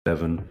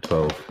11,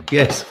 12.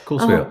 Yes, of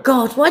course we are. Oh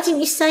God, why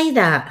didn't you say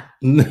that?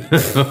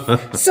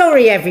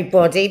 Sorry,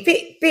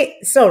 everybody.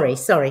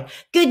 Sorry.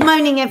 Good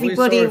morning,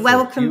 everybody.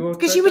 Welcome.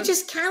 Because you were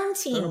just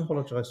counting. Don't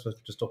apologise for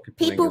just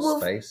occupying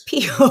your space.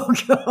 Oh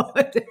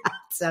God,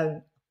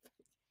 don't.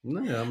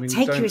 No, I mean,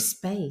 take your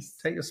space.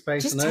 Take your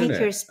space just and own take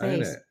it. your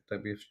space. Own it.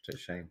 Don't be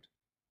ashamed.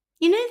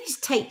 You know this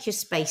take your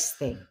space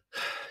thing?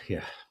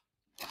 Yeah.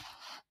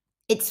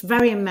 It's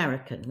very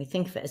American. We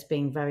think of it as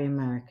being very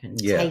American.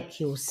 Yeah. Take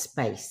your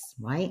space,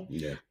 right?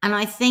 Yeah. And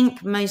I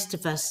think most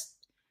of us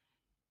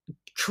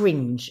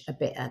cringe a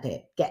bit at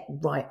it, get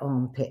right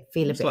armpit,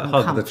 feel a bit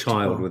uncomfortable. Hug the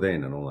child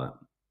within and all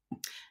that.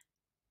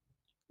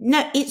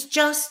 No, it's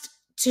just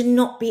to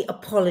not be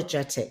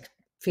apologetic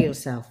for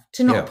yourself,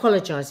 to not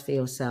apologise for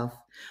yourself,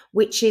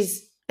 which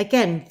is,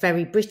 again,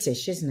 very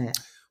British, isn't it?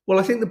 Well,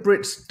 I think the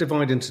Brits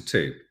divide into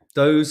two.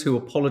 Those who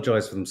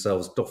apologise for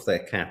themselves, doff their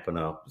cap and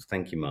are,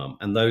 thank you, Mum,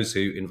 and those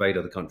who invade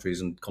other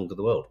countries and conquer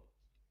the world.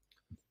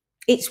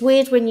 It's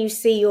weird when you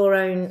see your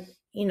own,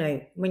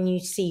 when you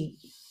see,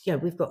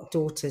 we've got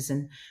daughters,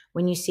 and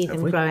when you see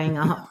them growing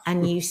up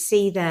and you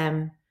see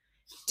them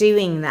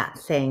doing that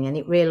thing, and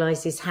it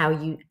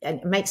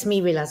makes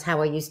me realise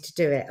how I used to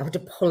do it. I would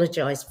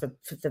apologise for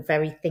the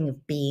very thing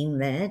of being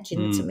there. Do you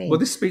know what I mean? Well,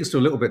 this speaks to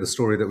a little bit the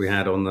story that we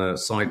had on the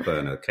side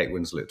burner, Kate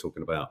Winslet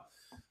talking about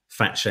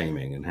fat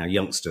shaming and how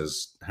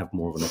youngsters have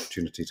more of an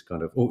opportunity to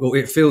kind of, or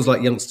it feels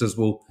like youngsters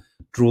will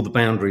draw the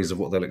boundaries of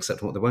what they'll accept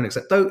and what they won't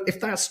accept. Though, if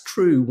that's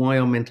true, why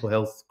are mental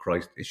health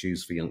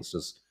issues for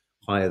youngsters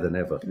higher than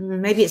ever?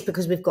 Maybe it's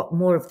because we've got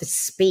more of the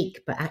speak,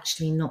 but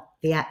actually not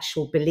the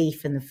actual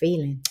belief and the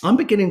feeling. I'm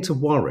beginning to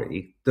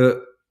worry that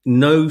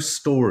no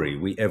story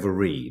we ever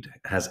read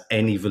has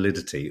any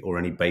validity or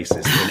any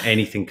basis in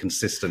anything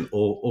consistent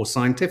or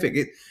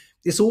scientific.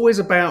 It's always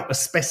about a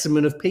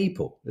specimen of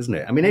people, isn't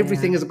it? I mean,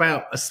 everything is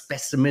about a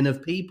specimen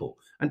of people.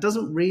 And does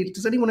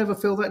anyone ever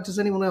feel that? Does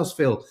anyone else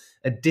feel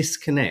a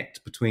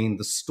disconnect between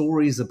the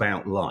stories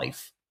about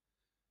life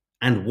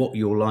and what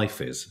your life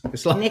is?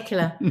 It's like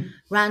Nicola,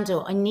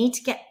 Randall, I need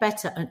to get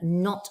better at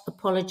not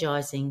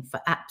apologising for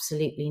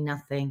absolutely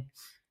nothing.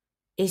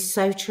 It's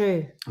so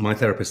true. My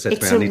therapist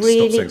said to me, I need to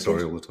stop saying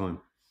sorry all the time.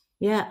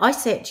 Yeah, I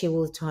say it to you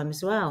all the time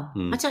as well.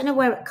 I don't know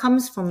where it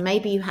comes from.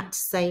 Maybe you had to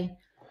say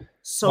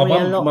sorry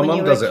a lot when you were a kid. My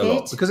mum does it a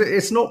lot because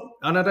it's not,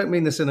 and I don't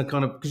mean this in a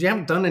kind of, because you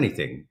haven't done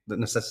anything that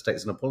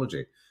necessitates an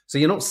apology. So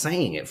you're not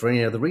saying it for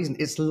any other reason.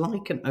 It's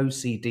like an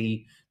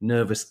OCD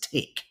nervous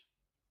tick.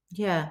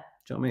 Yeah.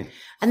 Do you know what I mean?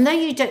 And though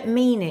you don't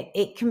mean it,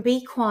 it can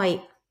be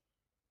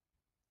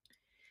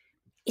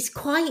it's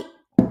quite.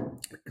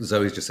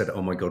 Zoe's just said,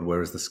 oh my God,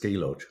 where is the ski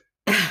lodge?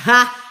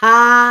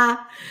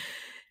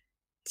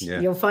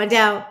 You'll find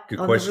out good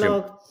on question. The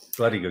vlog.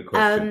 Bloody good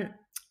question.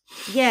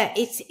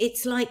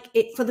 It's like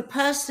it for the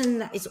person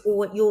that is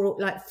all you're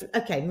like.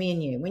 Okay, me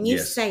and you. When you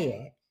say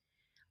it,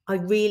 I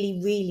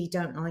really, really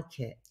don't like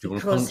it. Do you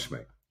want to punch me?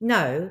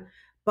 No,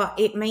 but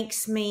it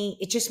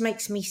just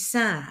makes me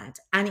sad,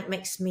 and it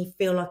makes me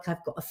feel like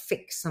I've got to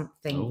fix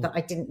something that I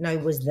didn't know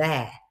was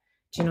there.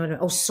 Do you know what I mean?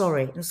 Oh,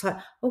 sorry. And it's like,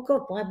 oh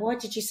God, why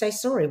did you say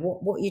sorry?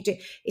 What you do?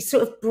 It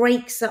sort of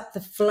breaks up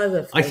the flow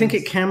of things. I think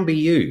it can be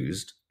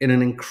used in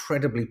an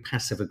incredibly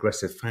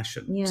passive-aggressive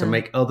fashion to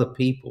make other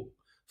people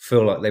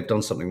feel like they've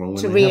done something wrong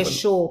when they haven't. To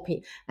reassure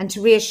people, and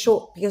to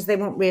reassure, because they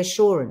want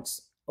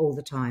reassurance all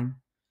the time.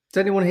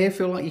 Does anyone here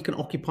feel like you can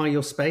occupy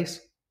your space?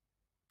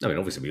 I mean,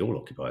 obviously we all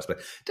occupy a space.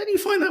 Don't you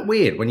find that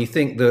weird when you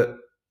think that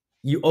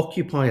you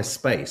occupy a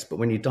space, but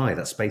when you die,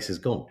 that space is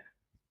gone?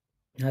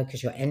 No,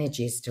 because your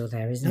energy is still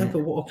there, isn't it? But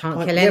what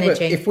can't kill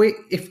energy.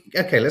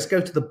 But let's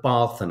go to the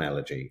bath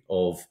analogy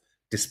of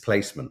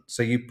displacement.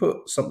 So you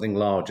put something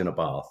large in a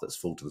bath that's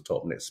full to the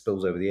top and it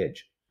spills over the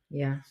edge.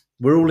 Yeah.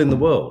 We're all in the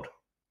world.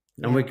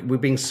 And we're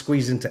being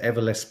squeezed into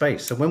ever less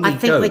space. So when we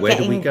go, where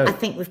do we go? I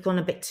think we've gone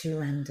a bit too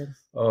random.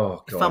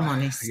 Oh, God. If I'm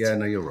honest. Yeah,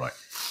 no, you're right.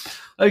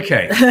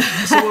 Okay.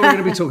 So what we're going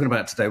to be talking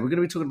about today, we're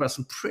going to be talking about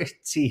some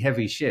pretty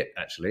heavy shit,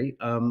 actually.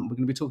 We're going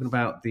to be talking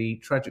about the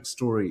tragic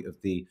story of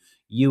the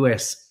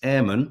US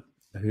Airman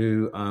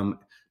who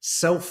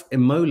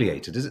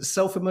self-immolated. Is it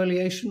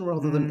self-immolation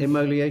rather than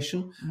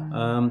immolation?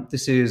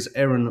 This is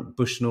Aaron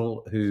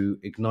Bushnell, who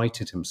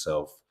ignited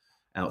himself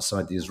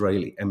outside the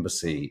Israeli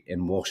embassy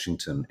in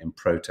Washington in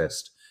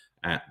protest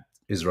at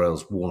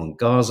Israel's war on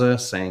Gaza,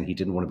 saying he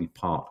didn't want to be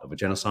part of a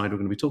genocide. We're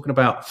going to be talking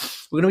about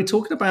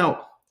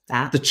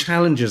the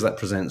challenges that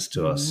presents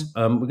to us.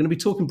 We're going to be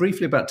talking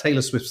briefly about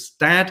Taylor Swift's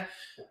dad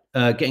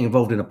getting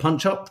involved in a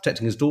punch-up,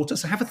 protecting his daughter.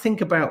 So have a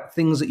think about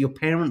things that your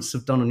parents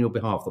have done on your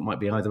behalf that might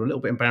be either a little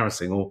bit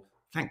embarrassing or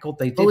thank God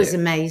they did it. It was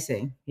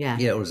amazing. Yeah,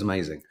 it was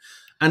amazing.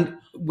 And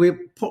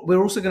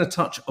we're also going to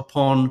touch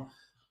upon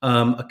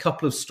a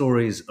couple of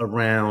stories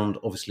around,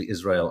 obviously,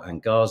 Israel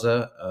and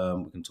Gaza. We're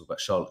going to talk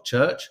about Charlotte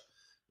Church,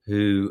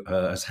 who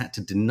has had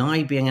to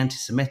deny being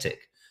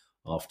anti-Semitic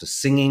after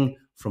singing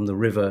From the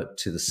River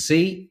to the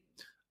Sea.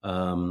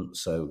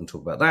 So we can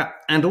talk about that.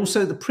 And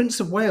also the Prince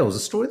of Wales, a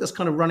story that's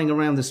kind of running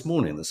around this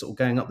morning, that's sort of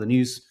going up the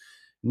news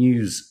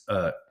news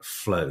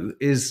flow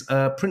is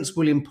Prince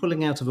William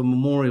pulling out of a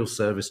memorial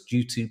service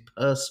due to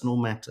personal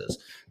matters.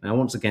 Now,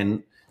 once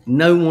again,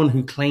 no one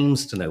who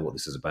claims to know what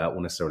this is about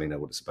will necessarily know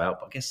what it's about,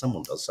 but I guess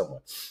someone does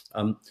somewhere.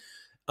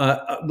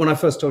 When I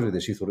first told you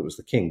this, you thought it was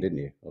the King, didn't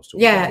you?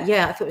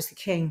 Yeah, I thought it was the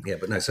King. Yeah,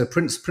 but no. So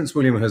Prince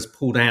William has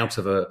pulled out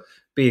of a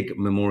big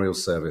memorial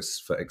service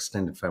for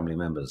extended family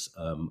members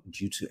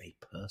due to a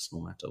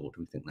personal matter. What do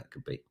we think that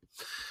could be?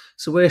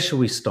 So where shall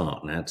we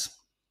start, Nads?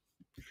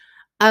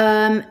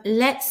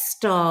 Let's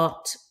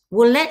start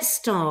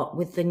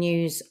with the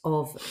news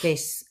of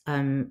this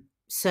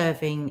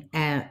serving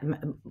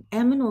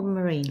airman or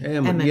marine?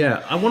 Airman.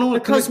 Yeah, I want to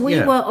because we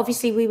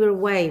were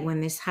away when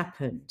this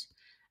happened,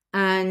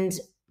 and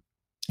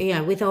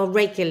with our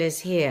regulars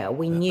here,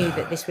 we knew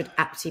that this would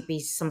absolutely be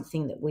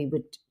something that we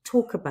would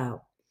talk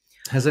about.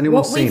 Has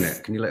anyone seen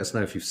it? Can you let us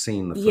know if you've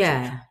seen the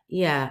footage?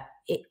 Yeah.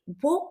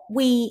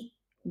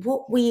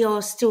 What we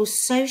are still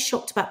so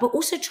shocked about, but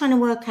also trying to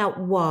work out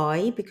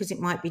why, because it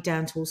might be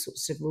down to all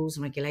sorts of rules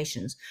and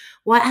regulations,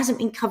 why it hasn't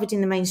been covered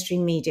in the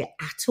mainstream media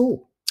at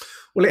all.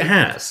 Well, it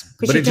has,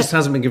 but it just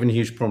hasn't been given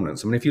huge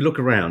prominence. I mean, if you look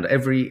around,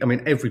 every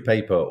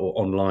paper or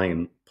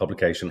online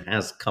publication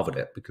has covered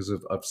it because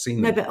I've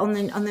seen them. No, but on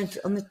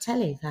the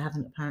telly they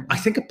haven't apparently. I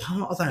think a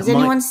part of that. Has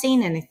anyone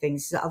seen anything?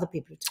 So that other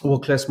people have told. Well,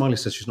 Claire Smiley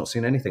says she's not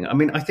seen anything. I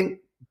mean, I think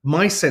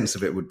my sense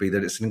of it would be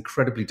that it's an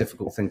incredibly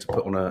difficult thing to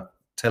put on a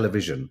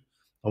television.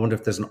 I wonder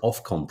if there's an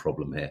Ofcom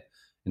problem here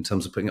in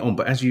terms of putting it on.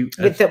 But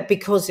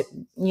because of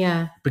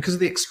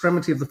the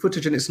extremity of the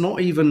footage, and it's not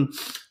even.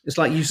 It's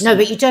like you. No,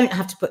 but you don't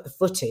have to put the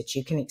footage.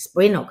 You can.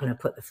 We're not going to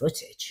put the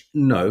footage.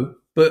 No,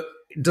 but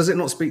does it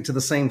not speak to the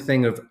same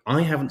thing of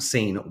I haven't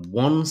seen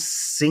one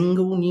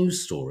single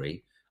news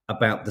story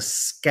about the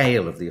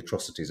scale of the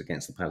atrocities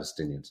against the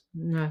Palestinians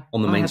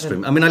on the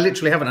mainstream? I mean, I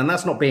literally haven't, and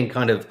that's not being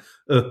kind of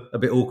a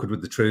bit awkward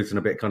with the truth and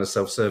a bit kind of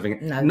self-serving.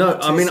 No,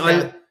 I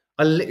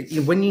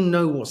mean, when you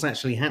know what's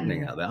actually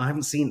happening out there, I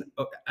haven't seen,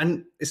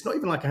 and it's not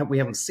even like we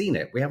haven't seen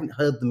it. We haven't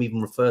heard them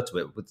even refer to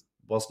it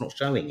whilst not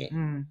showing it.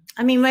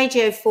 I mean,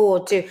 Radio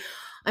 4 do.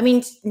 I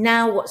mean,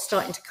 now what's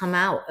starting to come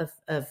out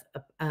of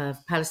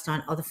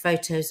Palestine are the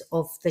photos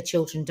of the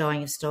children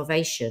dying of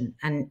starvation,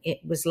 and it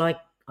was like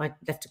I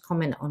left a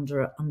comment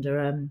under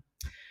an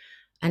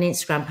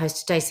Instagram post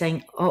today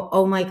saying,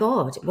 "Oh my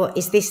God, what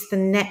is this? The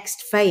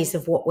next phase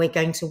of what we're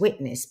going to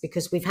witness?"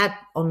 Because we've had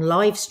on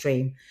live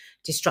stream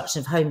destruction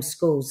of homes,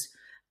 schools,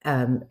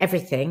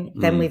 everything.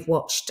 Then we've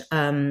watched,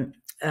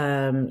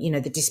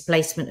 the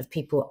displacement of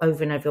people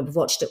over and over. We've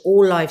watched it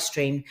all live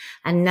streamed,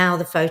 and now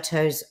the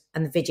photos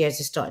and the videos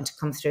are starting to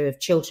come through of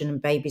children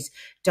and babies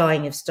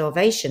dying of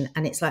starvation.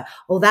 And it's like,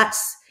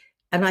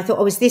 and I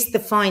thought, is this the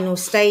final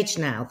stage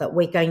now that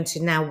we're going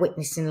to now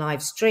witness in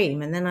live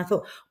stream? And then I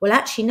thought, well,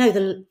 actually, no,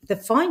 the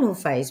final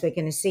phase we're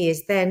going to see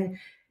is then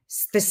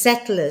the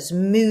settlers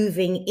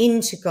moving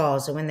into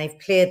Gaza when they've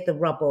cleared the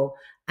rubble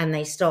and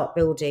they start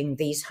building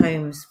these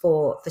homes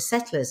for the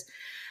settlers.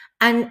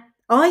 And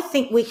I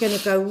think we're going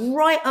to go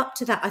right up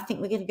to that. I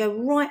think we're going to go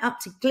right up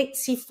to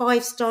glitzy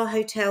 5-star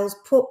hotels,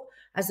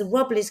 as the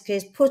rubble is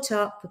cleared, put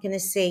up. We're going to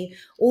see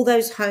all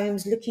those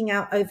homes looking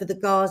out over the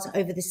Gaza,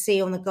 over the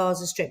sea on the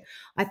Gaza Strip.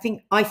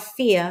 I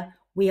fear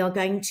we are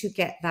going to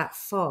get that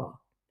far.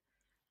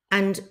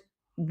 And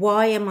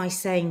why am I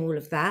saying all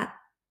of that?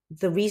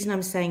 The reason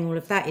I'm saying all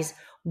of that is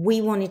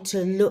we wanted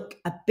to look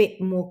a bit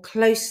more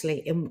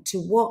closely into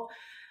what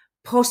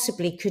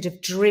possibly could have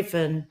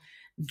driven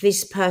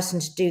this person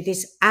to do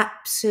this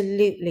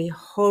absolutely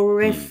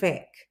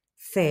horrific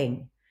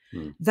thing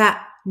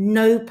that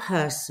no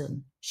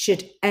person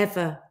should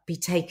ever be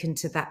taken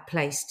to that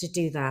place to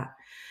do that.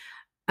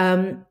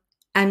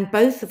 And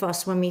both of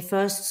us, when we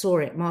first saw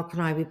it, Mark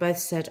and I, we both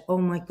said, oh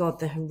my God,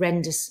 the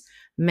horrendous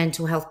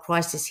mental health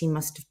crisis he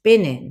must have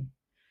been in.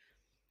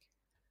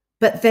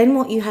 But then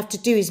what you have to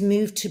do is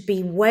move to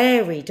be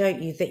wary,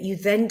 don't you? That you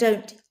then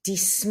don't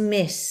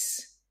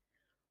dismiss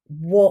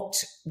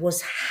what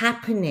was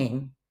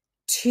happening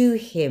to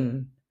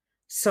him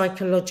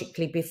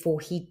psychologically before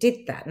he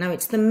did that. Now,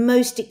 it's the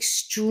most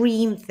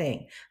extreme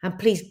thing, and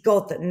please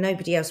God that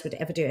nobody else would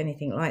ever do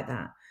anything like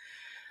that.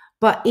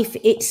 But if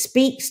it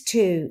speaks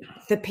to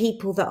the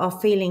people that are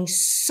feeling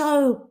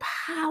so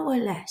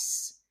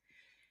powerless,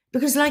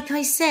 because like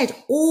I said,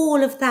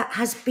 all of that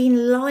has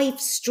been live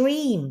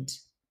streamed.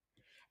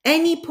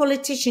 Any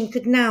politician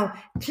could now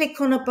click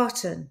on a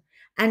button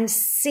and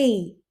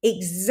see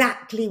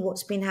exactly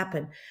what's been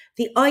happened.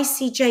 The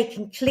ICJ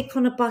can click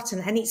on a button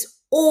and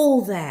it's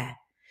all there.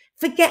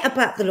 Forget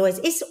about the lawyers.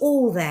 It's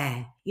all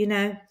there,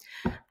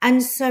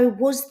 And so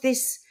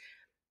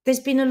there's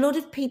been a lot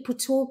of people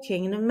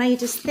talking and have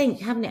made us think,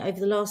 haven't it, over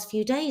the last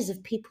few days,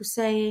 of people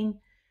saying,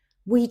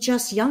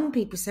 young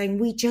people saying,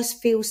 we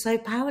just feel so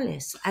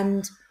powerless.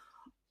 And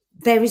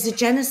there is a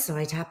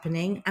genocide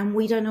happening and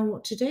we don't know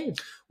what to do.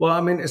 Well,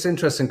 I mean, it's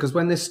interesting because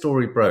when this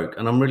story broke,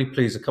 and I'm really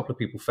pleased, a couple of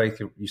people, Faith,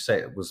 you say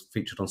it was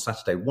featured on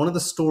Saturday. One of the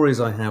stories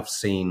I have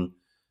seen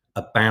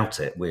about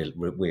it,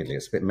 weirdly,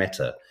 it's a bit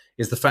meta,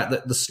 is the fact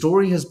that the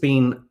story has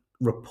been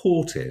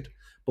reported,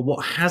 but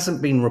what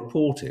hasn't been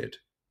reported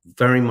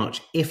very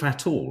much, if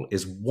at all,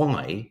 is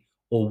why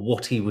or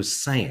what he was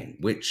saying,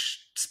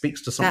 which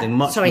speaks to something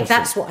much more. Sorry,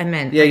 that's what I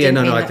meant. Yeah,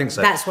 no, I think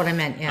so. That's what I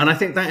meant, yeah. And I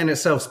think that in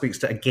itself speaks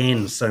to,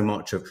 again, so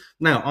much of...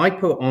 Now, I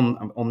put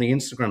on the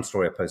Instagram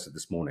story I posted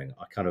this morning,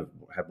 I kind of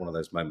had one of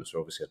those moments where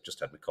obviously I've just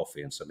had my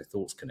coffee and so my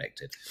thoughts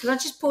connected. Can I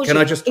just pause you?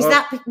 Is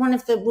that one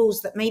of the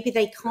rules that maybe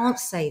they can't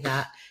say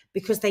that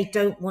because they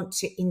don't want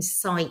to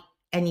incite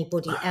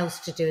anybody else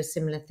to do a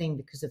similar thing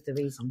because of the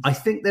reasons? I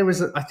think there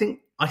is I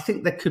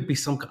think there could be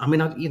some... I mean,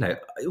 it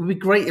would be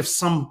great if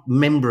some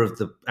member of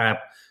the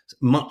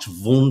much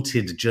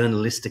vaunted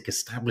journalistic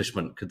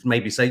establishment could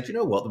maybe say, do you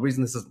know what, the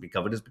reason this doesn't be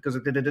covered is because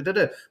of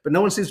da-da-da-da-da. But no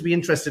one seems to be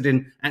interested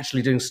in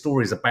actually doing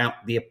stories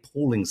about the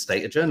appalling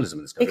state of journalism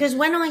in this country. Because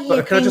when I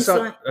hear things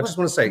I just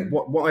want to say,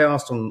 what I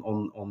asked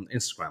on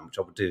Instagram, which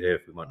I would do here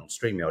if we weren't on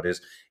StreamYard,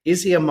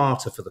 is he a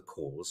martyr for the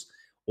cause?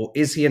 Or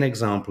is he an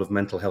example of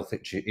mental health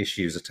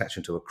issues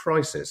attaching to a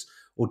crisis?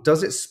 Or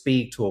does it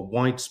speak to a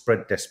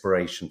widespread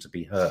desperation to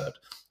be heard?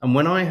 And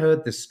when I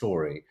heard this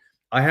story,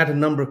 I had a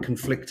number of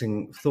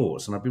conflicting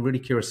thoughts, and I'd be really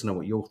curious to know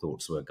what your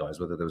thoughts were, guys,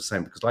 whether they were the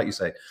same. Because like you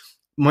say,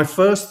 my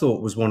first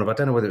thought was one of, I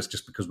don't know whether it's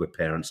just because we're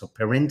parents or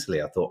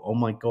parentally, I thought, oh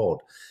my God,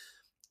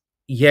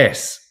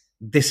 yes,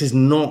 this is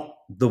not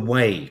the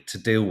way to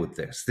deal with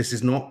this. This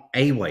is not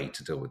a way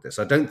to deal with this.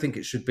 I don't think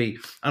it should be.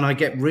 And I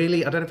don't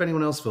know if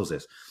anyone else feels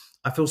this.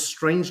 I feel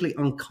strangely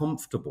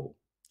uncomfortable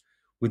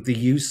with the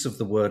use of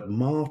the word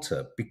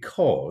martyr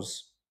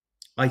because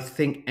I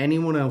think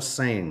anyone else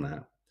saying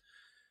that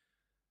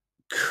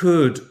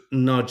could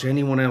nudge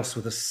anyone else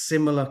with a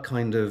similar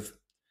kind of,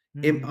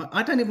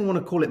 I don't even want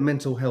to call it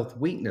mental health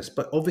weakness,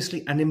 but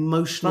obviously an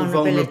emotional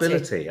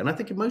vulnerability. And I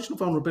think emotional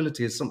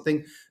vulnerability is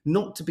something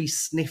not to be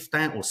sniffed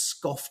at or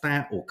scoffed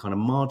at or kind of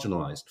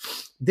marginalized.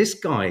 This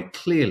guy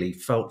clearly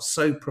felt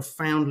so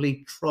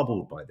profoundly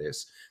troubled by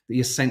this that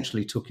he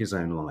essentially took his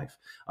own life.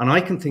 And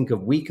we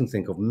can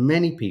think of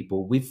many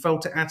people, we've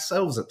felt it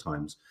ourselves at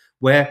times,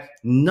 where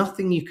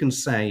nothing you can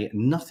say,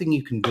 nothing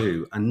you can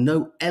do, and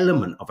no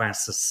element of our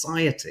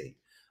society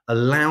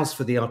allows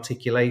for the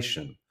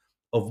articulation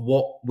of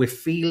what we're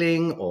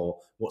feeling or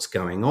what's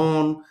going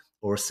on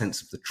or a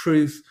sense of the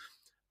truth.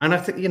 And I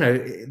think,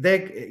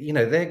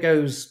 there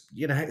goes,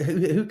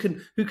 who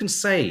can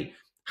say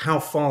how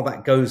far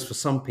that goes for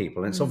some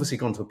people? And it's obviously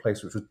gone to a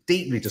place which was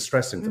deeply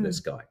distressing for this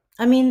guy.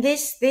 I mean,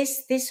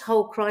 this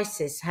whole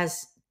crisis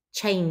has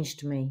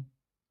changed me.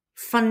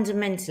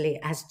 Fundamentally,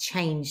 it has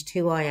changed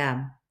who I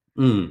am.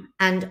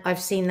 And I've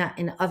seen that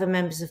in other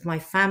members of my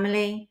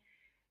family.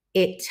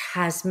 It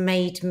has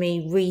made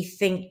me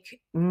rethink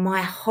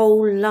my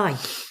whole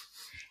life.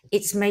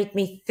 It's made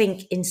me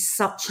think in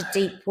such a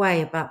deep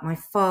way about my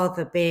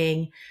father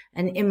being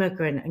an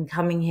immigrant and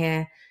coming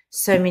here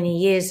so many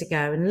years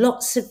ago, and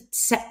lots of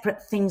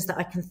separate things that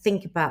I can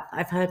think about.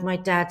 I've heard my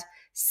dad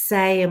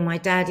say, and my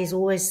dad is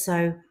always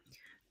so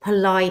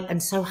polite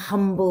and so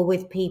humble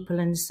with people.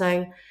 And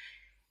so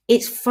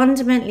it's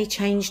fundamentally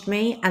changed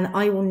me, and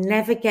I will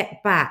never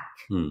get back.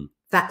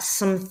 That's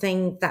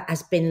something that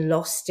has been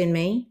lost in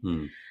me.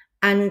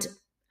 And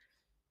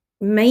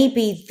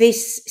maybe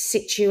this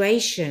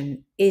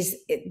situation is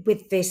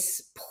with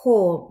this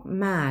poor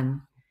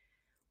man,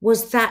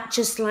 was that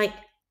just like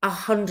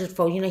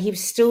 100-fold? He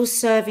was still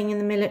serving in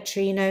the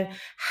military.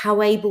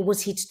 How able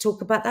was he to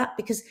talk about that?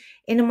 Because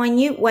in a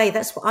minute way,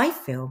 that's what I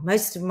feel.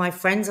 Most of my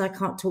friends I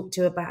can't talk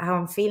to about how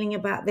I'm feeling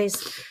about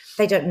this.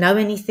 They don't know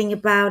anything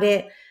about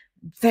it.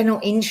 They're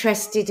not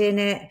interested in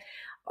it.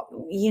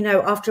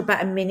 After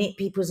about a minute,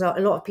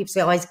 a lot of people's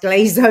eyes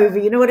glaze over,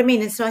 you know what I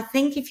mean? And so I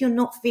think if you're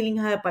not feeling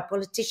heard by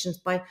politicians,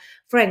 by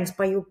friends,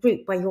 by your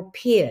group, by your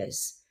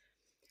peers,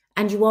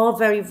 and you are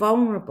very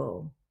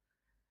vulnerable,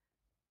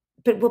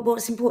 but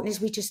what's important is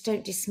we just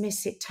don't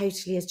dismiss it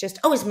totally as just,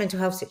 it's a mental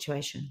health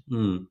situation,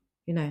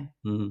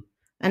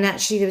 And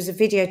actually there was a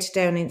video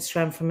today on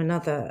Instagram from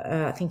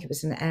another, I think it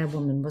was an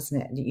airwoman,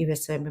 wasn't it? The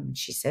US airwoman.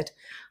 She said,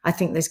 I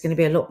think there's going to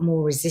be a lot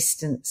more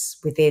resistance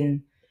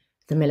within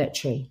the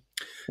military.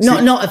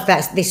 Not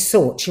of this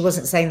sort. She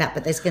wasn't saying that,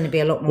 but there's going to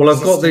be a lot more. Well,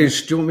 I've got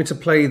these. Do you want me to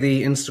play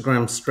the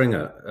Instagram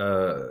stringer?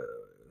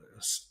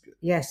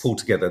 Yes. Pull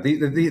together.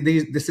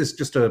 This is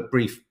just a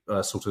brief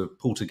sort of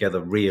pull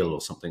together reel or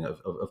something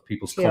of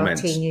people's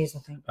comments. News, I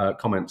think.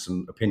 Comments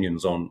and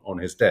opinions on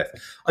his death.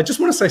 I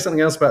just want to say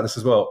something else about this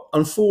as well.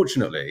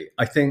 Unfortunately,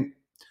 I think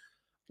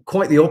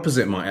quite the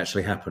opposite might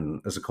actually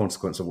happen as a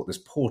consequence of what this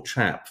poor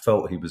chap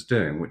felt he was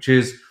doing, which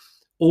is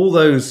all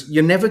those,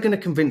 you're never going to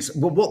convince,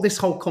 well, what this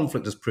whole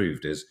conflict has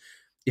proved is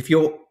if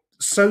you're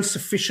so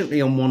sufficiently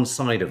on one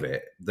side of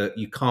it that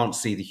you can't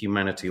see the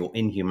humanity or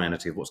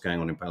inhumanity of what's going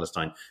on in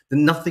Palestine,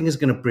 then nothing is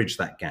going to bridge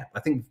that gap.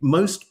 I think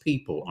most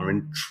people are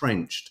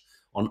entrenched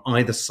on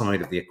either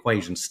side of the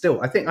equation.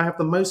 Still, I think I have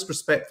the most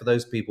respect for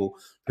those people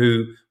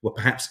who were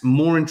perhaps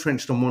more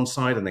entrenched on one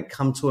side and then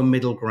come to a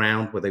middle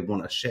ground where they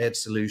want a shared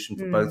solution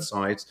for both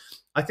sides.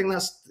 I think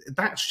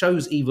that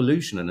shows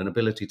evolution and an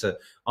ability to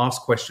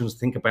ask questions,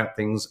 think about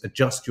things,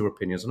 adjust your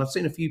opinions. And I've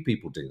seen a few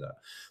people do that.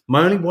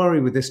 My only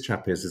worry with this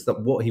chap is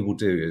that what he will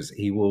do is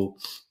he will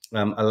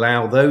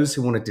allow those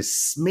who want to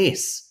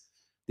dismiss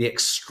the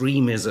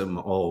extremism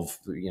of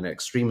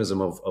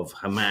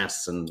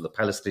Hamas and the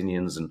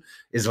Palestinians and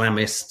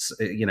Islamists,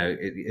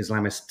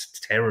 Islamist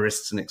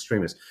terrorists and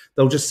extremists.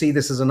 They'll just see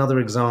this as another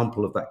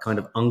example of that kind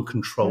of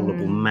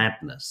uncontrollable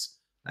madness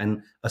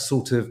and a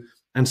sort of.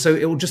 And so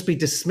it will just be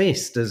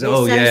dismissed as,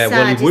 well,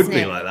 he would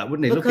be like that,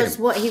 wouldn't he? Because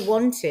what he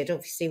wanted,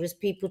 obviously, was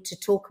people to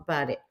talk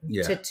about it.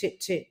 Yeah.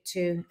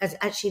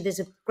 Actually, there's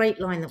a great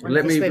line that one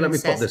let of these me women let me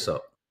says. pop this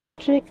up.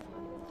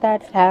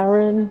 That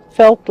Aaron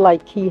felt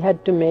like he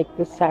had to make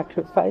the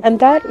sacrifice, and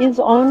that is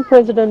on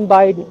President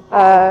Biden.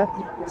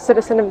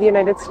 Citizen of the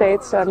United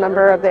States, a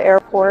member of the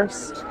Air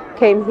Force,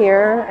 came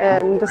here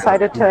and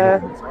decided to,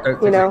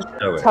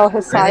 tell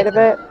his side of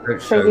it,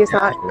 say he's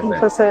not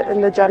complicit in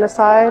the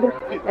genocide,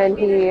 and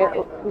he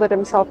lit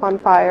himself on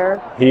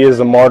fire. He is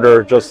a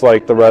martyr just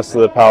like the rest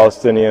of the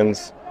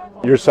Palestinians.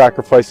 Your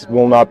sacrifices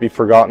will not be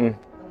forgotten.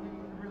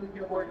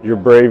 Your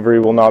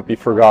bravery will not be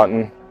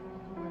forgotten.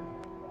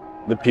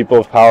 The people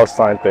of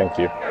Palestine, thank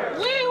you.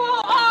 We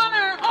will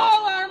honor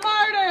all our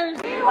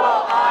martyrs. We will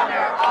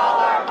honor all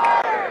our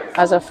martyrs.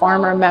 As a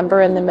former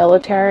member in the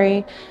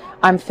military,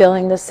 I'm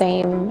feeling the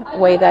same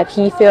way that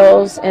he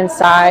feels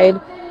inside,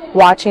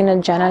 watching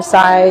a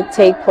genocide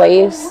take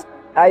place.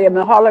 I am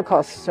a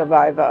Holocaust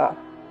survivor,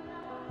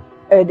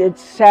 and it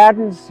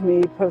saddens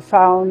me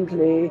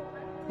profoundly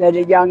that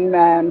a young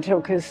man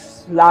took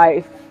his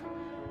life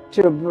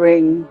to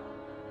bring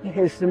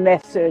his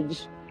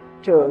message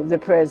to the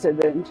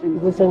president. He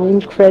was an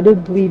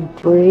incredibly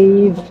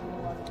brave,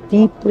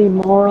 deeply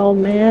moral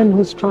man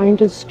who's trying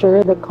to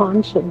stir the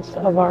conscience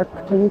of our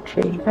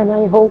country. And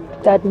I hope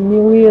that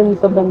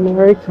millions of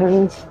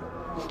Americans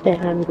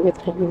stand with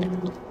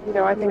him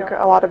now. I think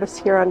a lot of us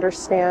here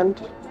understand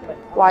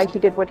why he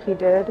did what he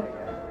did.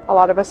 A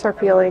lot of us are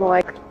feeling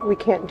like we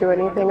can't do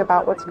anything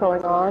about what's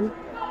going on.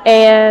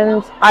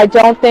 And I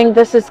don't think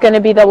this is going to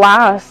be the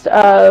last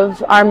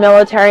of our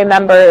military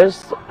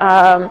members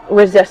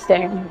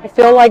resisting. I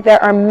feel like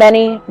there are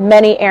many,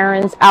 many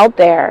Aarons out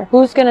there.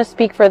 Who's going to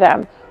speak for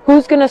them?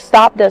 Who's going to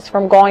stop this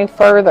from going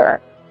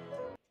further?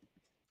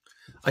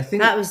 I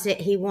think that was it.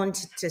 He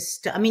wanted to.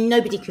 I mean,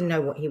 nobody can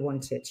know what he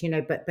wanted,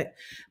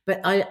 but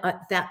I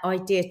that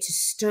idea to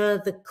stir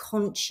the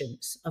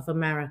conscience of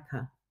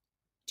America.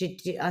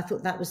 I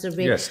thought that was a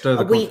real. Stir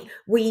the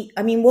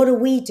I mean, what are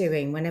we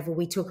doing whenever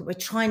we talk? We're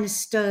trying to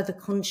stir the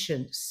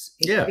conscience.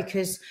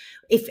 Because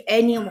if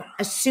anyone,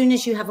 as soon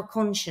as you have a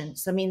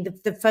conscience, I mean,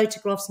 the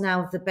photographs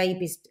now of the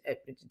babies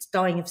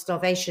dying of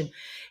starvation.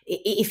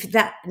 If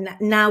that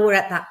now we're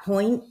at that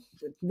point.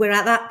 We're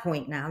at that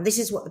point now. And this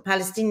is what the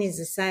Palestinians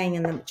are saying,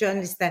 and the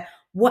journalists there.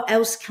 What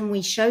else can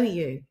we show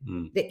you?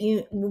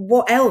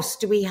 What else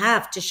do we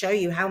have to show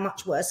you? How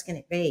much worse can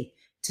it be?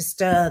 To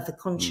stir the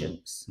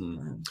conscience.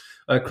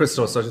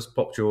 Christos, I just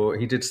popped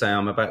he did say,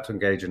 I'm about to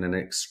engage in an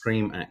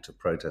extreme act of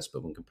protest,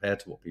 but when compared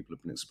to what people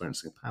have been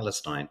experiencing in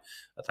Palestine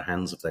at the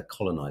hands of their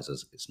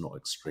colonizers, it's not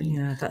extreme.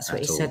 Yeah, that's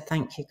what he said.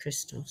 Thank you,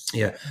 Christos.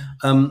 Yeah.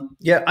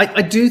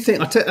 I do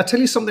think, I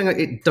tell you something that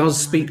it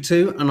does speak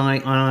to, and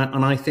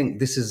I think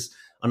this is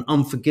an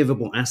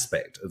unforgivable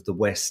aspect of the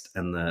West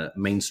and the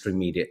mainstream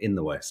media in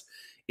the West,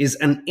 is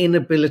an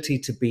inability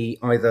to be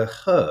either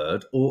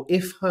heard or,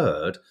 if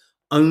heard,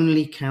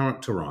 only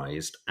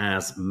characterized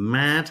as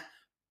mad,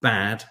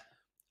 bad,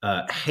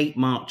 hate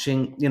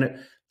marching.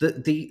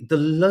 The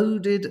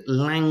loaded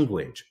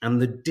language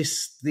and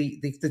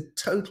the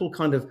total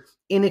kind of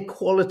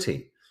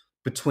inequality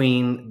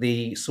between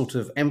the sort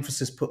of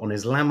emphasis put on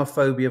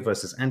Islamophobia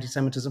versus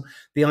anti-Semitism,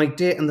 the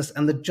idea and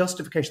the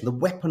justification, the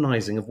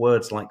weaponizing of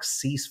words like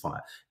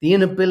ceasefire, the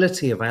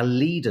inability of our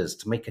leaders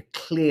to make a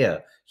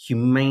clear,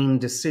 humane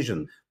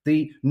decision,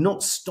 the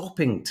not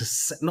stopping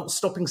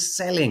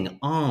selling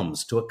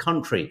arms to a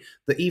country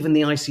that even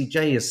the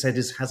ICJ has said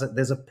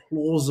there's a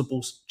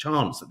plausible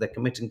chance that they're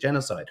committing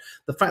genocide.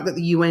 The fact that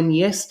the UN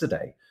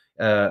yesterday,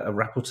 a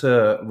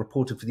rapporteur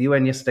reported for the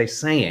UN yesterday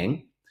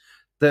saying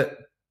that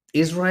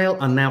Israel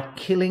are now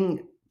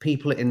killing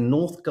people in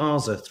North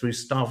Gaza through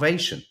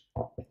starvation.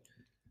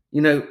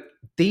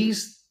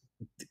 These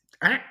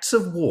acts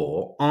of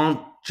war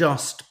aren't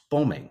just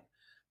bombing.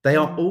 They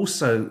are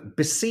also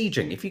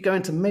besieging. If you go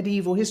into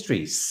medieval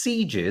history,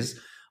 sieges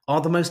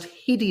are the most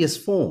hideous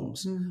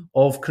forms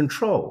of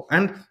control.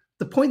 And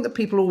the point that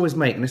people always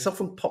make, and this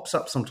often pops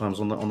up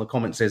sometimes on the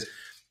comments, is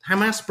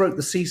Hamas broke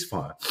the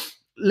ceasefire.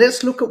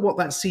 Let's look at what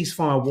that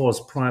ceasefire was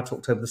prior to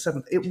October the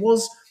 7th. It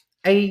was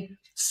a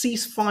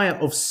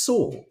ceasefire of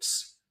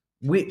sorts,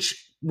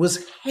 which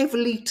was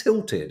heavily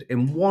tilted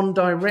in one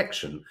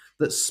direction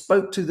that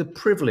spoke to the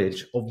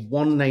privilege of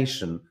one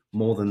nation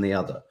more than the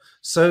other.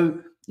 So,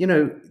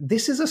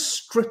 this is a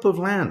strip of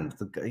land,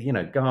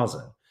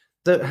 Gaza,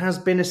 that has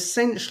been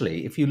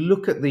essentially, if you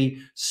look at the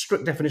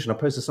strict definition, I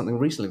posted something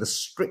recently, the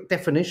strict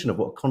definition of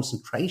what a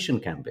concentration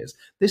camp is.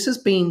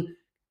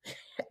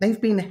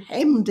 They've been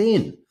hemmed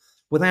in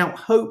without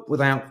hope,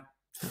 without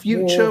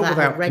future,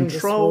 without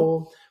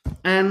control. War.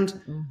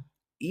 And,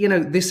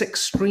 this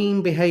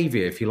extreme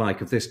behavior, if you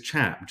like, of this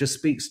chap just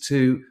speaks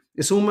to,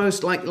 it's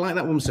almost like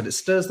that woman said, it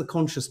stirs the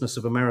consciousness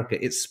of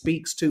America. It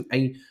speaks to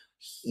a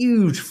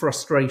huge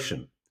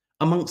frustration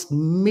amongst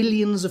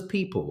millions of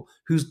people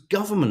whose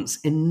governments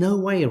in no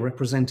way are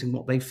representing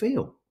what they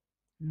feel.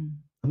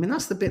 I mean,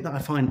 that's the bit that I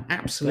find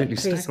absolutely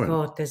staggering. Please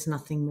God, there's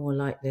nothing more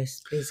like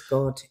this. Please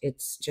God,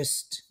 it's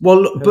just...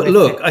 Well, but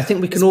look, I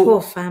think we can all...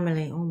 poor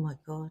family, oh my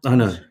God. I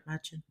know.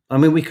 Imagine. I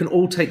mean, we can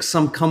all take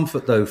some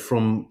comfort, though,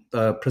 from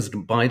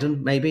President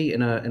Biden, maybe,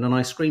 in an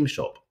ice cream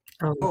shop.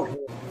 Oh,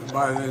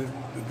 by the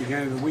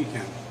beginning of the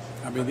weekend.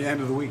 I mean, the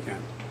end of the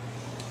weekend.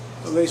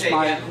 At least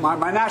my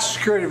national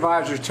security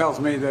advisor tells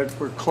me that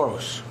we're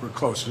close. We're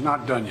close. It's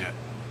not done yet.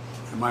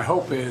 And my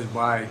hope is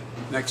by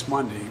next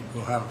Monday,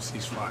 we'll have a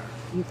ceasefire.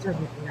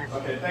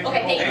 Okay,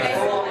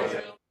 thank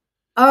you.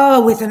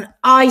 Oh, with an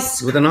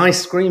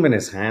ice cream in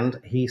his hand,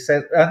 he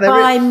said...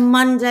 by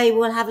Monday,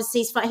 we'll have a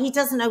ceasefire. He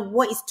doesn't know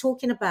what he's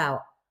talking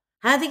about.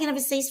 How are they going to have a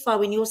ceasefire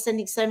when you're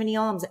sending so many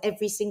arms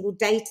every single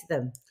day to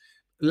them?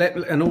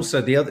 And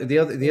also the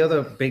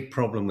other big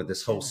problem with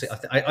this whole...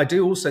 I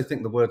do also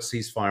think the word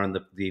ceasefire and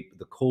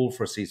the call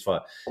for a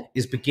ceasefire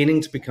is beginning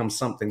to become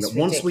something that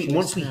once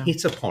we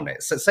hit upon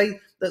it, so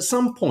say at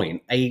some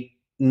point a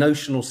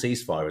notional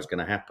ceasefire is going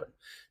to happen.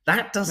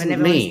 That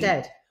doesn't mean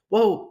dead.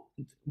 Well,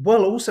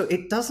 also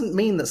it doesn't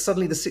mean that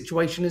suddenly the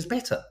situation is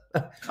better.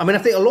 I mean, I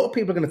think a lot of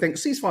people are going to think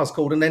ceasefire's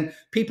called, and then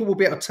people will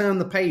be able to turn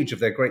the page of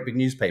their great big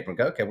newspaper and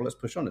go, okay, well, let's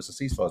push on. It's a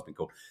ceasefire's been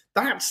called.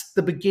 That's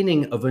the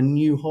beginning of a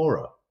new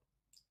horror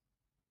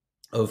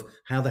of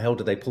how the hell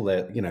did they pull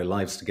their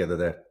lives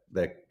together,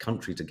 their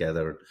country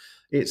together.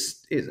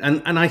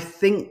 And I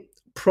think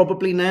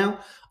probably now,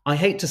 I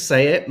hate to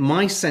say it,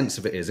 my sense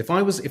of it is if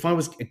I was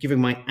giving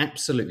my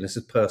absolute, this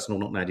is personal,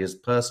 not Nadia's,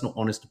 personal,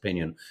 honest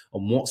opinion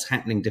on what's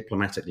happening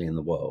diplomatically in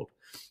the world,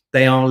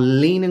 they are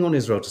leaning on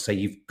Israel to say,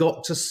 you've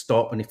got to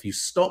stop. And if you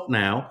stop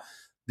now,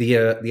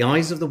 the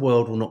eyes of the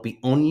world will not be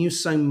on you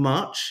so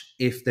much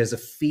if there's a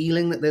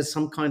feeling that there's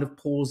some kind of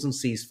pause and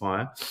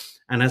ceasefire.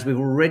 And as we're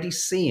already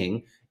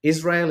seeing,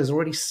 Israel is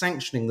already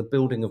sanctioning the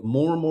building of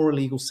more and more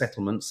illegal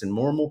settlements in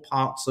more and more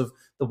parts of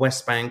the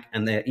West Bank,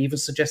 and they're even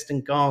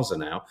suggesting Gaza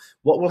now.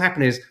 What will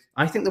happen is,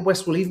 I think the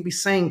West will even be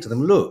saying to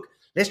them, look,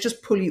 let's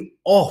just pull you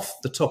off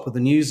the top of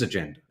the news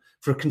agenda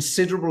for a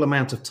considerable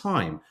amount of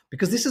time,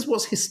 because this is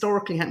what's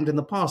historically happened in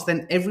the past.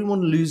 Then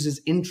everyone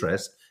loses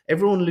interest,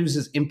 everyone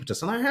loses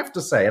impetus. And I have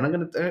to say,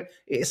 and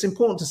it's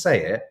important to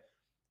say it,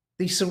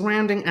 the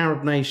surrounding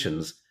Arab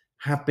nations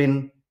have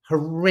been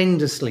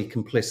horrendously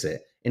complicit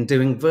in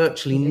doing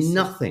virtually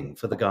nothing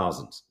for the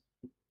Gazans.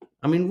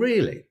 I mean,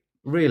 really,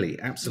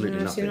 absolutely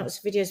nothing. I've seen lots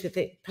of videos with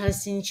the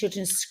Palestinian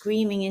children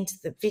screaming into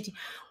the video.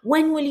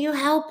 When will you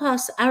help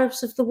us,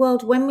 Arabs of the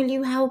world? When will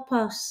you help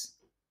us?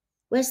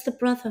 Where's the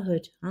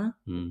brotherhood, huh?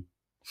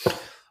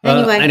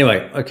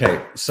 Anyway,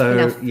 okay. So,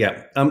 enough.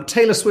 Yeah.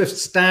 Taylor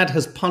Swift's dad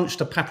has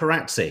punched a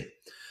paparazzi.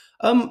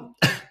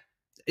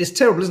 It's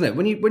terrible, isn't it?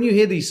 When you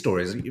hear these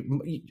stories,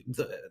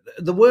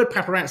 the word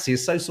paparazzi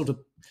is so sort of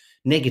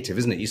negative,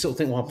 isn't it? You sort of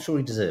think, well, I'm sure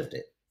he deserved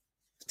it.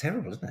 It's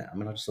terrible, isn't it? I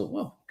mean, I just thought,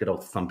 well, good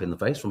old thump in the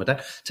face from her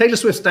dad. Taylor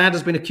Swift's dad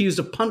has been accused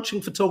of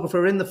punching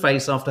photographer in the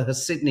face after her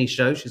Sydney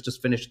show. She's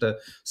just finished a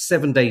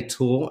 7-day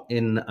tour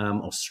in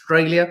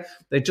Australia.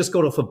 They just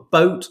got off a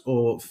boat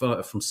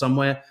from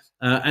somewhere.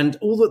 And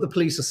all that the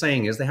police are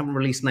saying is, they haven't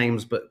released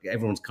names, but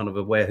everyone's kind of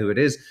aware who it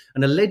is,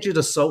 an alleged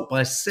assault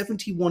by a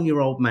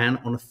 71-year-old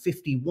man on a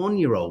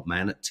 51-year-old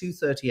man at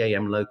 2:30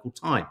 a.m. local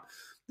time.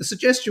 The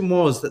suggestion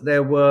was that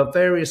there were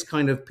various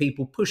kind of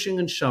people pushing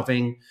and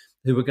shoving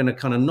who were going to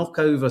kind of knock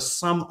over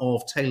some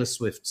of Taylor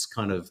Swift's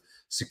kind of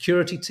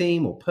security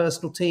team or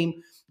personal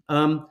team.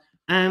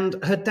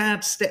 And her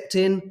dad stepped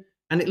in,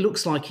 and it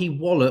looks like he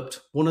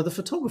walloped one of the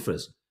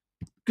photographers.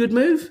 Good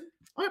move?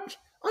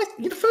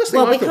 The first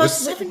thing I thought was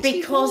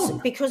 71.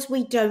 Because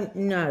we don't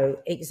know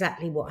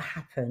exactly what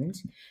happened.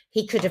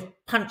 He could have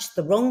punched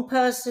the wrong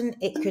person.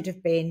 It could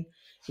have been...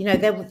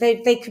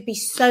 there could be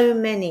so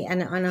many,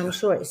 and I'm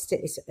sure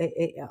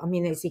I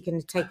mean, is he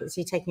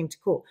taking him to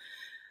court?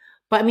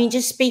 But I mean,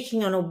 just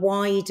speaking on a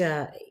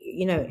wider,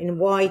 in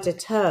wider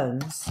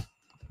terms.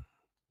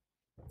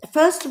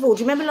 First of all, do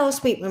you remember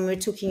last week when we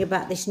were talking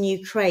about this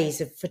new craze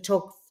of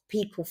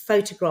people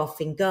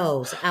photographing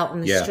girls out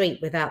on the street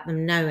without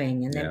them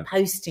knowing, and then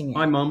posting it?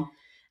 Hi, Mum.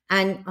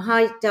 And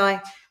hi,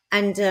 Di.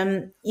 And,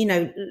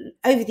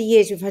 over the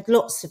years, we've had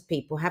lots of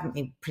people, haven't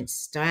we?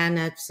 Princess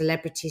Diana,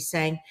 celebrities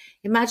saying,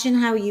 imagine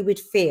how you would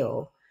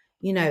feel,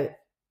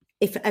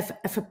 if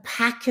a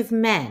pack of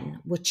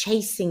men were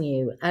chasing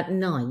you at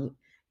night,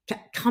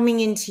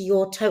 coming into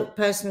your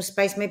personal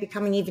space, maybe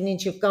coming even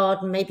into your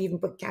garden, maybe even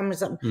put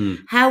cameras up.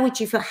 How would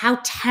you feel? How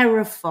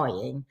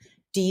terrifying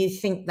do you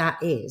think that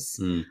is?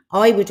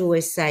 I would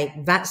always say,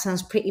 that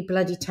sounds pretty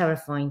bloody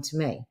terrifying to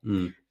me.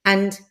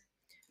 And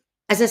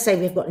as I say,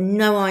 we've got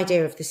no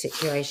idea of the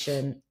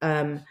situation.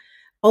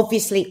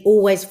 Obviously,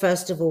 always,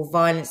 first of all,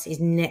 violence is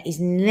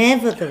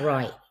never the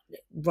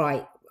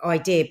right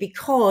idea,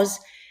 because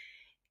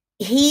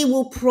he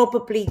will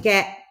probably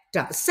get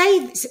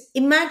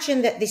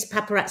Imagine that this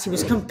paparazzi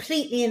was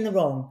completely in the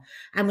wrong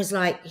and was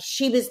like,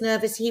 she was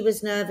nervous, he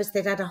was nervous,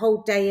 they'd had a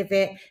whole day of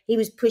it, he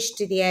was pushed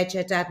to the edge,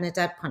 her dad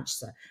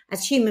punched her.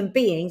 As human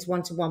beings,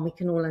 one-to-one, we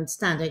can all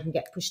understand they can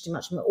get pushed too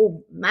much, and we're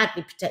all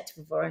madly protective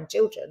of our own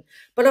children.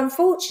 But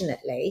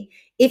unfortunately,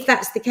 if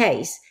that's the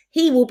case,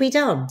 he will be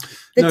done.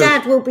 The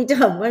dad will be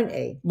done, won't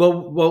he?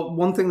 Well,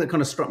 one thing that kind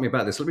of struck me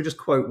about this, let me just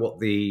quote what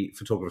the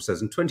photographer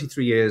says. In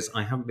 23 years,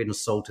 I haven't been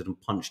assaulted and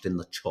punched in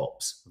the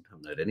chops. I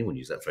haven't heard anyone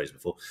use that phrase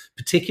before,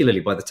 particularly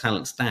by the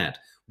talent's dad.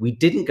 We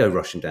didn't go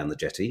rushing down the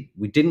jetty.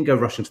 We didn't go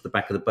rushing to the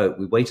back of the boat.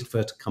 We waited for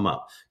her to come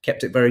up,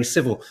 kept it very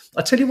civil.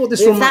 I tell you what, if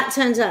that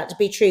turns out to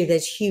be true,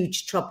 there's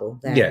huge trouble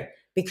there. Yeah.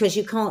 Because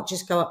you can't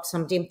just go up to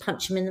somebody and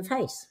punch them in the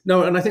face.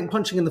 No, and I think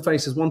punching in the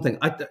face is one thing.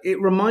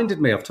 It reminded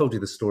me, I've told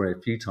you this story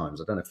a few times,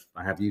 I don't know if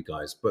I have you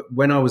guys, but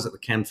when I was at the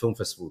Cannes Film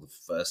Festival the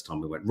first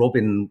time we went,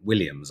 Robin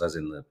Williams, as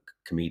in the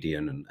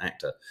comedian and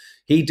actor,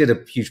 he did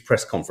a huge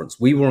press conference.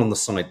 We were on the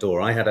side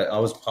door. I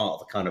was part of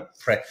the kind of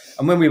press.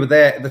 And when we were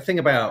there, the thing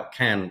about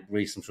Cannes,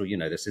 Reese, I'm sure you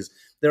know this, is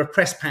there are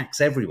press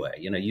packs everywhere.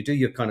 You know, you do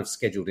your kind of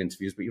scheduled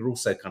interviews, but you're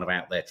also kind of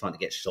out there trying to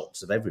get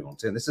shots of everyone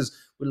too. And this is,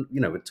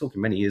 you know, we're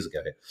talking many years ago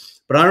here.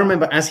 But I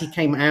remember as he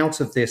came out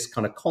of this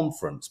kind of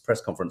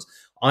press conference,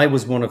 I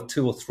was one of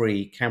 2 or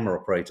 3 camera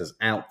operators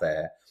out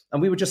there,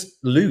 and we were just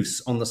loose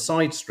on the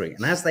side street.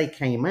 And as they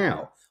came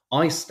out,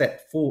 I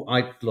stepped forward,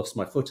 I lost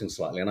my footing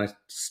slightly and I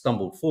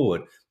stumbled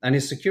forward, and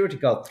his security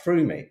guard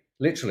threw me,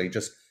 literally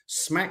just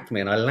smacked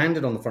me, and I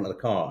landed on the front of the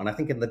car. And I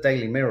think in the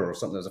Daily Mirror or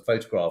something, there's a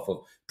photograph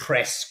of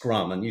press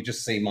scrum, and you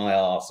just see my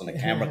arse and a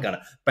camera kind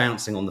of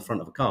bouncing on the front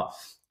of the car.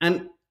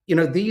 And, you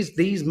know,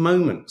 these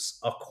moments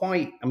are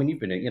quite, I mean, you've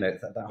been, you know,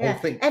 that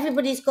whole thing.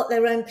 Everybody's got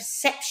their own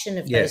perception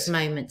of those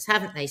moments,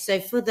 haven't they?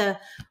 So for the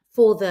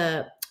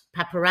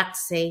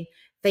paparazzi,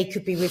 they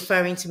could be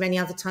referring to many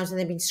other times when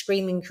they've been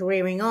screaming,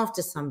 careering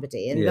after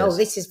somebody. And, oh,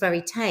 this is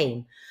very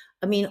tame.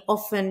 I mean,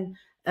 often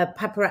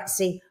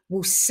paparazzi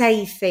will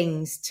say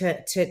things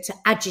to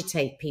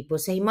agitate people.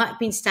 So he might have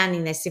been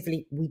standing there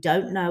civilly. We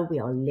don't know. We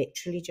are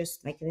literally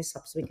just making this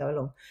up as we go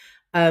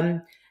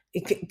along.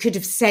 It could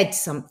have said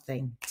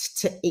something.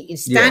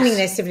 Standing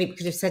there civilly,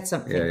 could have said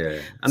something. Yeah.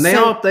 And they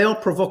are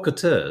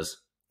provocateurs.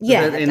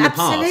 Yeah, in the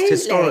past,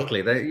 historically.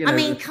 You know, I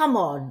mean, come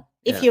on.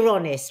 If you're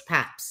honest,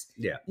 Paps,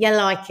 you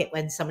like it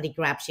when somebody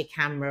grabs your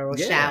camera or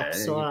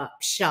shouts or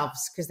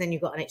shoves, because then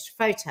you've got an extra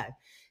photo.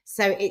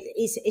 So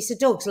it's a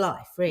dog's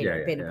life,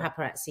 really, being a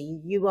paparazzi.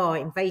 You are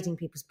invading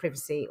people's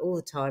privacy all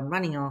the time,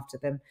 running after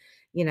them,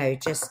 you know,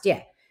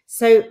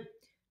 So,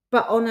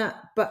 but I like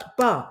the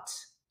part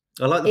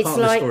of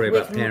the story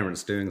about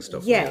parents doing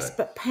stuff. Yes,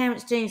 but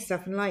parents doing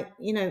stuff. And like,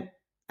 you know,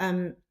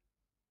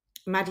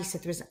 Maddie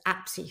said there was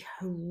absolutely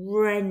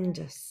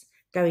horrendous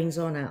goings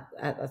on out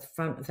at the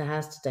front of the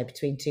house today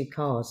between 2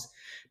 cars,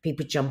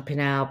 people jumping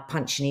out,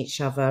 punching each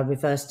other,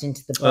 reversed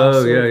into the bus.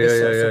 Oh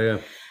yeah.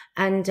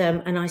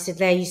 And I said,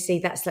 there you see,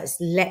 that's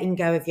letting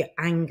go of your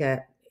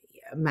anger,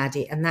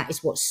 Maddie, and that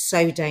is what's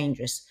so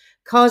dangerous.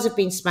 Cars have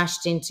been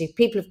smashed into,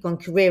 people have gone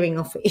careering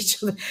off at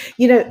each other.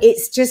 You know,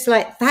 it's just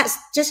like, that's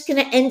just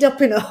going to end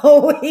up in a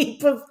whole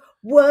heap of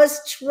worse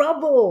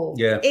trouble.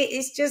 Yeah.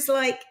 It's just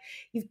like,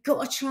 you've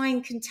got to try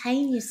and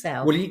contain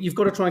yourself. Well, you've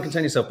got to try and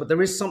contain yourself, but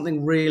there is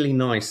something really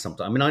nice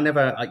sometimes. I mean, I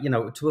never, you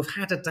know, to have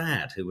had a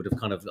dad who would have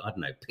kind of, I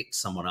don't know, picked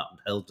someone up and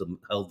held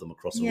them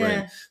across the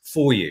room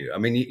for you. I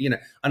mean, you know,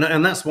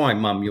 and that's why,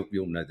 Mum,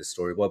 you'll know this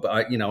story well, but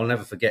I'll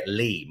never forget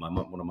Lee, one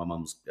of my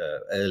mum's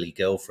early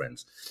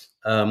girlfriends.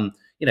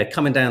 You know,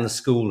 coming down the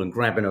school and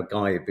grabbing a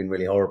guy who'd been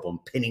really horrible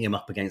and pinning him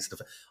up against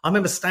I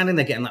remember standing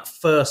there getting that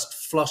first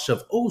flush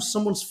of, oh,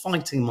 someone's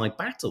fighting my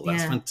battle.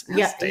 That's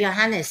fantastic.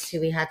 Johannes, who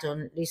we had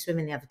on Loose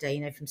Women the other day, you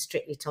know, from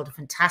Strictly, told a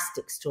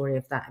fantastic story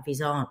of that, of his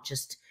aunt.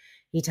 Just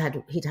he'd had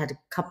a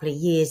couple of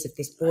years of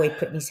this boy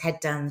putting his head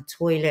down the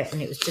toilet,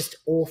 and it was just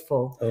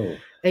awful. Oh,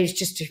 it was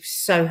just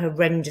so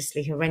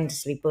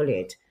horrendously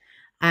bullied.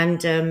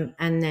 And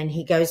then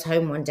he goes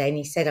home one day and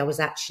he said, I was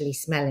actually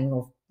smelling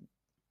of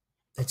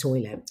the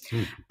toilet.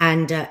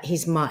 And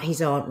his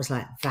aunt was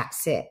like,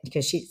 that's it,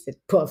 because she said,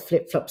 put her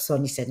flip-flops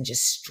on, he said, and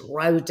just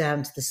strode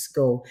down to the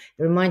school.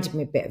 It reminded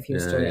me a bit of your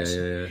story,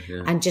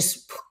 actually. And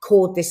just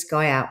called this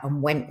guy out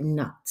and went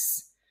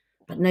nuts.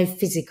 But no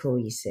physical,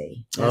 you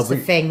see. That's the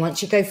thing.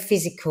 Once you go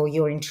physical,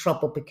 you're in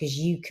trouble, because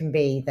you can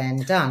be then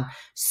done.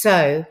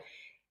 So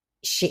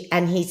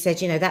he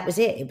said, you know, that was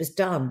it. It was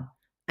done.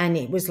 And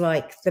it was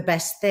like the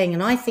best thing.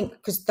 And I think,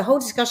 because the whole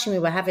discussion we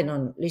were having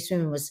on Loose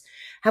Women was,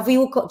 have we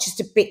all got just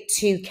a bit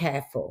too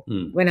careful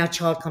when our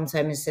child comes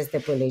home and says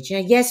they're bullied? You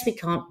know, yes, we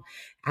can't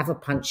have a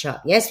punch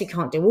up. Yes, we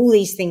can't do all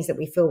these things that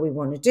we feel we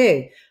want to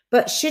do.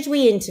 But should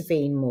we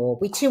intervene more?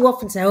 We too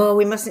often say, oh,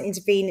 we mustn't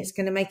intervene. It's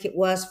going to make it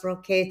worse for our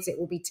kids. It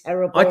will be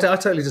terrible. I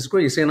totally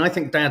disagree. You see, and I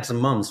think dads and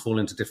mums fall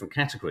into different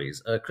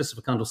categories.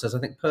 Christopher Cundall says, I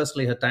think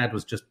personally her dad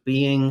was just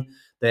being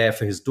there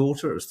for his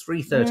daughter. It was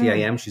 3:30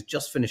 a.m. She's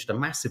just finished a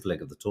massive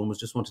leg of the tour and was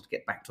just wanted to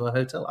get back to her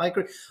hotel. I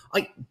agree.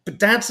 But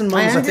dads and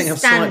mums, I think, have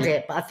slightly... I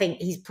understand it, but I think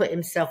he's put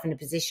himself in a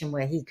position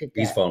where he could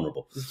get... He's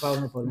vulnerable. He's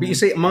vulnerable. But you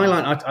see, my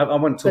line, I won't talk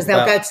about... Because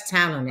they'll go to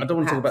town on it. I don't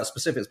want to talk about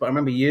specifics, but I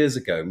remember years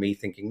ago me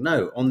thinking,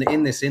 no,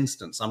 in this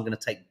instance, I'm going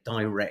to take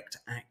direct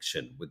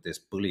action with this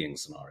bullying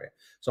scenario.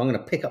 So I'm going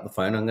to pick up the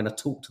phone, I'm going to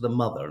talk to the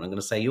mother, and I'm going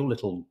to say, your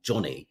little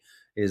Johnny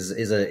is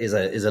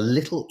a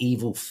little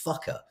evil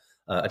fucker.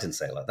 I didn't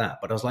say it like that,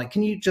 but I was like,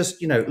 can you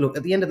just, look,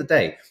 at the end of the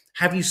day,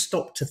 have you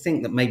stopped to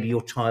think that maybe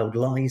your child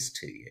lies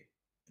to you?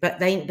 But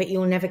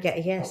you'll never get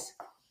a yes.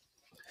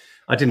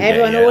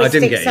 Everyone always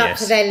sticks up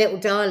for their little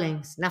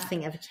darlings.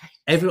 Nothing ever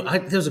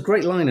changes. There's a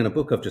great line in a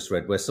book I've just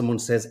read where someone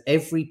says,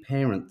 every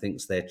parent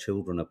thinks their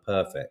children are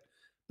perfect.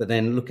 But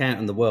then look out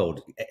in the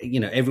world,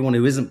 everyone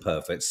who isn't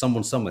perfect,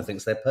 someone somewhere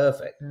thinks they're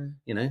perfect,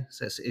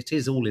 So it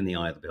is all in the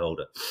eye of the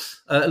beholder.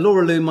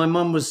 Laura Lou, my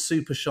mum was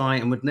super shy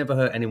and would never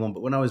hurt anyone.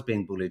 But when I was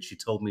being bullied, she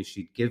told me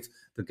she'd give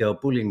the girl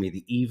bullying me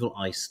the evil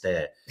eye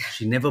stare.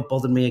 She never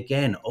bothered me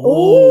again.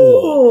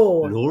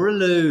 Oh, Laura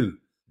Lou.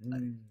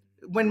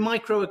 When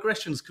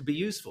microaggressions could be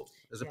useful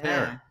as a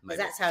parent. Because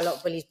that's how a lot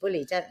of bullies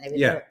bully, don't they, with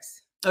looks.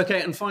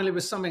 Okay, and finally, we're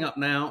summing up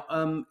now.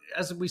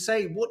 As we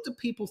say, what do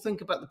people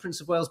think about the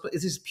Prince of Wales? But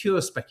it is pure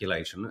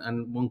speculation,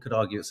 and one could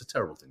argue it's a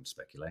terrible thing to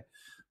speculate.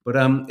 But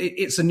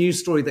it's a news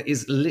story that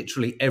is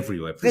literally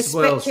everywhere. The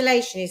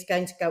speculation is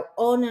going to go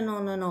on and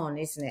on and on,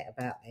 isn't it,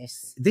 about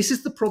this? This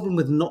is the problem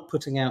with not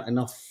putting out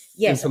enough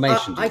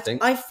information, do you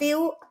think? I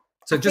feel...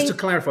 So to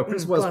clarify,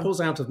 Prince of Wales pulls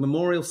out of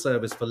memorial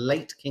service for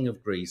late King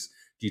of Greece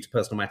due to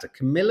personal matter.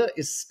 Camilla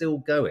is still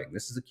going.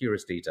 This is a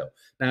curious detail.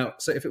 Now,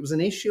 so if it was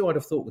an issue, I'd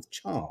have thought with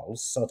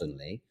Charles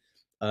suddenly,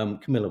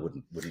 Camilla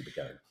wouldn't be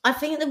going. I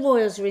think the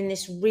royals are in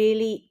this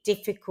really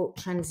difficult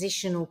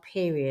transitional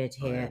period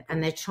here,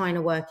 and they're trying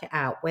to work it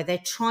out, where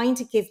they're trying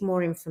to give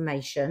more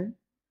information,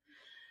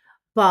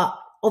 but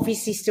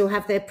obviously still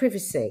have their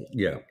privacy.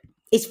 Yeah.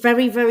 It's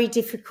very, very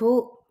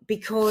difficult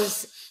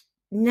because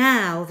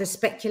now the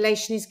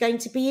speculation is going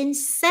to be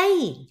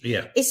insane.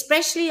 Yeah.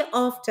 Especially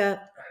after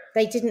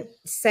they didn't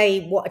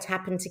say what had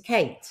happened to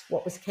Kate.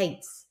 What was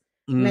Kate's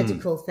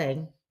medical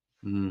thing?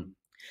 And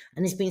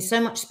there's been so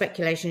much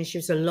speculation. She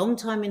was a long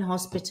time in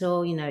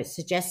hospital. It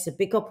suggests a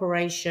big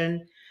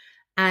operation.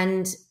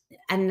 And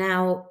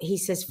now he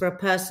says for a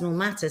personal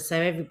matter.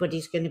 So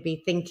everybody's going to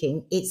be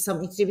thinking it's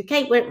something to do with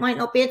Kate, where it might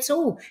not be at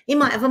all. He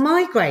might have a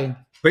migraine.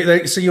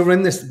 But so you're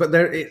in this, but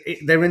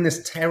they're in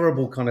this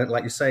terrible kind of,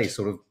 like you say,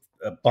 sort of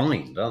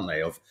bind, aren't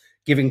they, of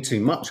giving too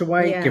much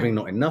away, giving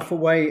not enough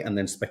away, and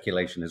then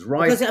speculation is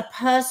right. Because a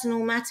personal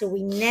matter,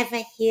 we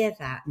never hear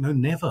that. No,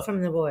 never.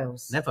 From the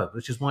royals. Never,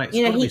 which is why it's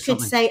he could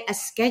say a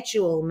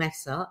schedule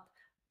mess up,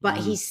 but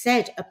he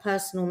said a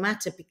personal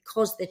matter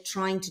because they're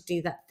trying to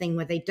do that thing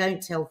where they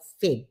don't tell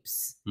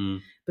fibs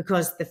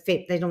because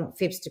they don't want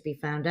fibs to be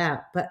found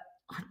out. But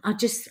I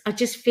just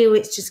feel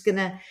it's just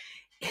gonna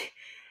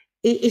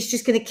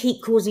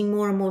keep causing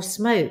more and more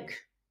smoke.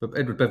 But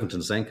Edward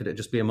Beventon's saying, could it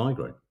just be a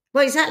migraine?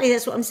 Well, exactly.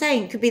 That's what I'm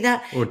saying. It could be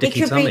that. Or a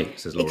dicky tummy,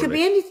 says Laura. It could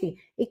be anything.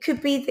 It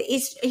could be that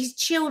his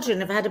children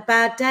have had a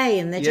bad day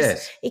and they're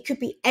just... It could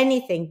be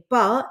anything,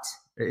 but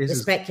the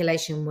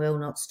speculation will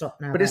not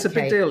stop now. But it's a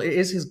big deal. It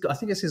is I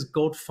think it's his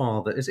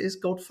godfather. Is it his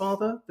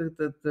godfather,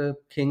 the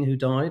king who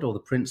died, or the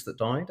prince that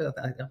died?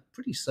 I'm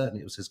pretty certain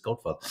it was his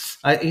godfather.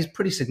 He's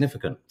pretty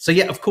significant. So,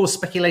 yeah, of course,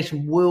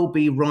 speculation will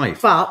be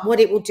rife. But what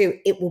it will do,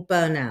 it will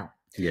burn out.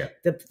 Yeah.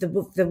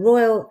 The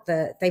royal,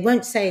 they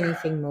won't say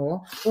anything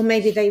more, or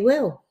maybe they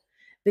will.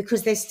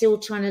 Because they're still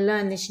trying to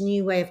learn this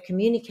new way of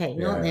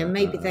communicating, aren't they? And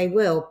maybe they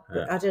will,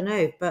 but I don't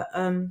know. But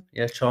I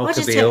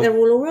just hope they're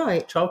all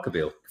right.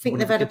 Charleville. I think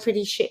they've had a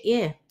pretty shit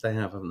year. They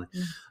have, haven't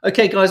they?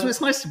 Okay, guys, well, it's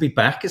nice to be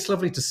back. It's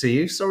lovely to see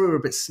you. Sorry we're a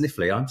bit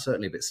sniffly. I'm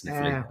certainly a bit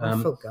sniffly.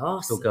 I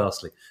feel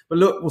ghastly. But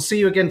look, we'll see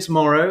you again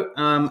tomorrow,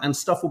 and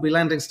stuff will be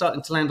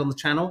starting to land on the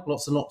channel.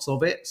 Lots and lots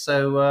of it.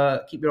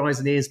 So keep your eyes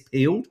and ears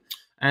peeled,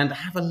 and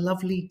have a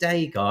lovely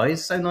day,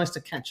 guys. So nice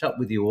to catch up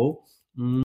with you all.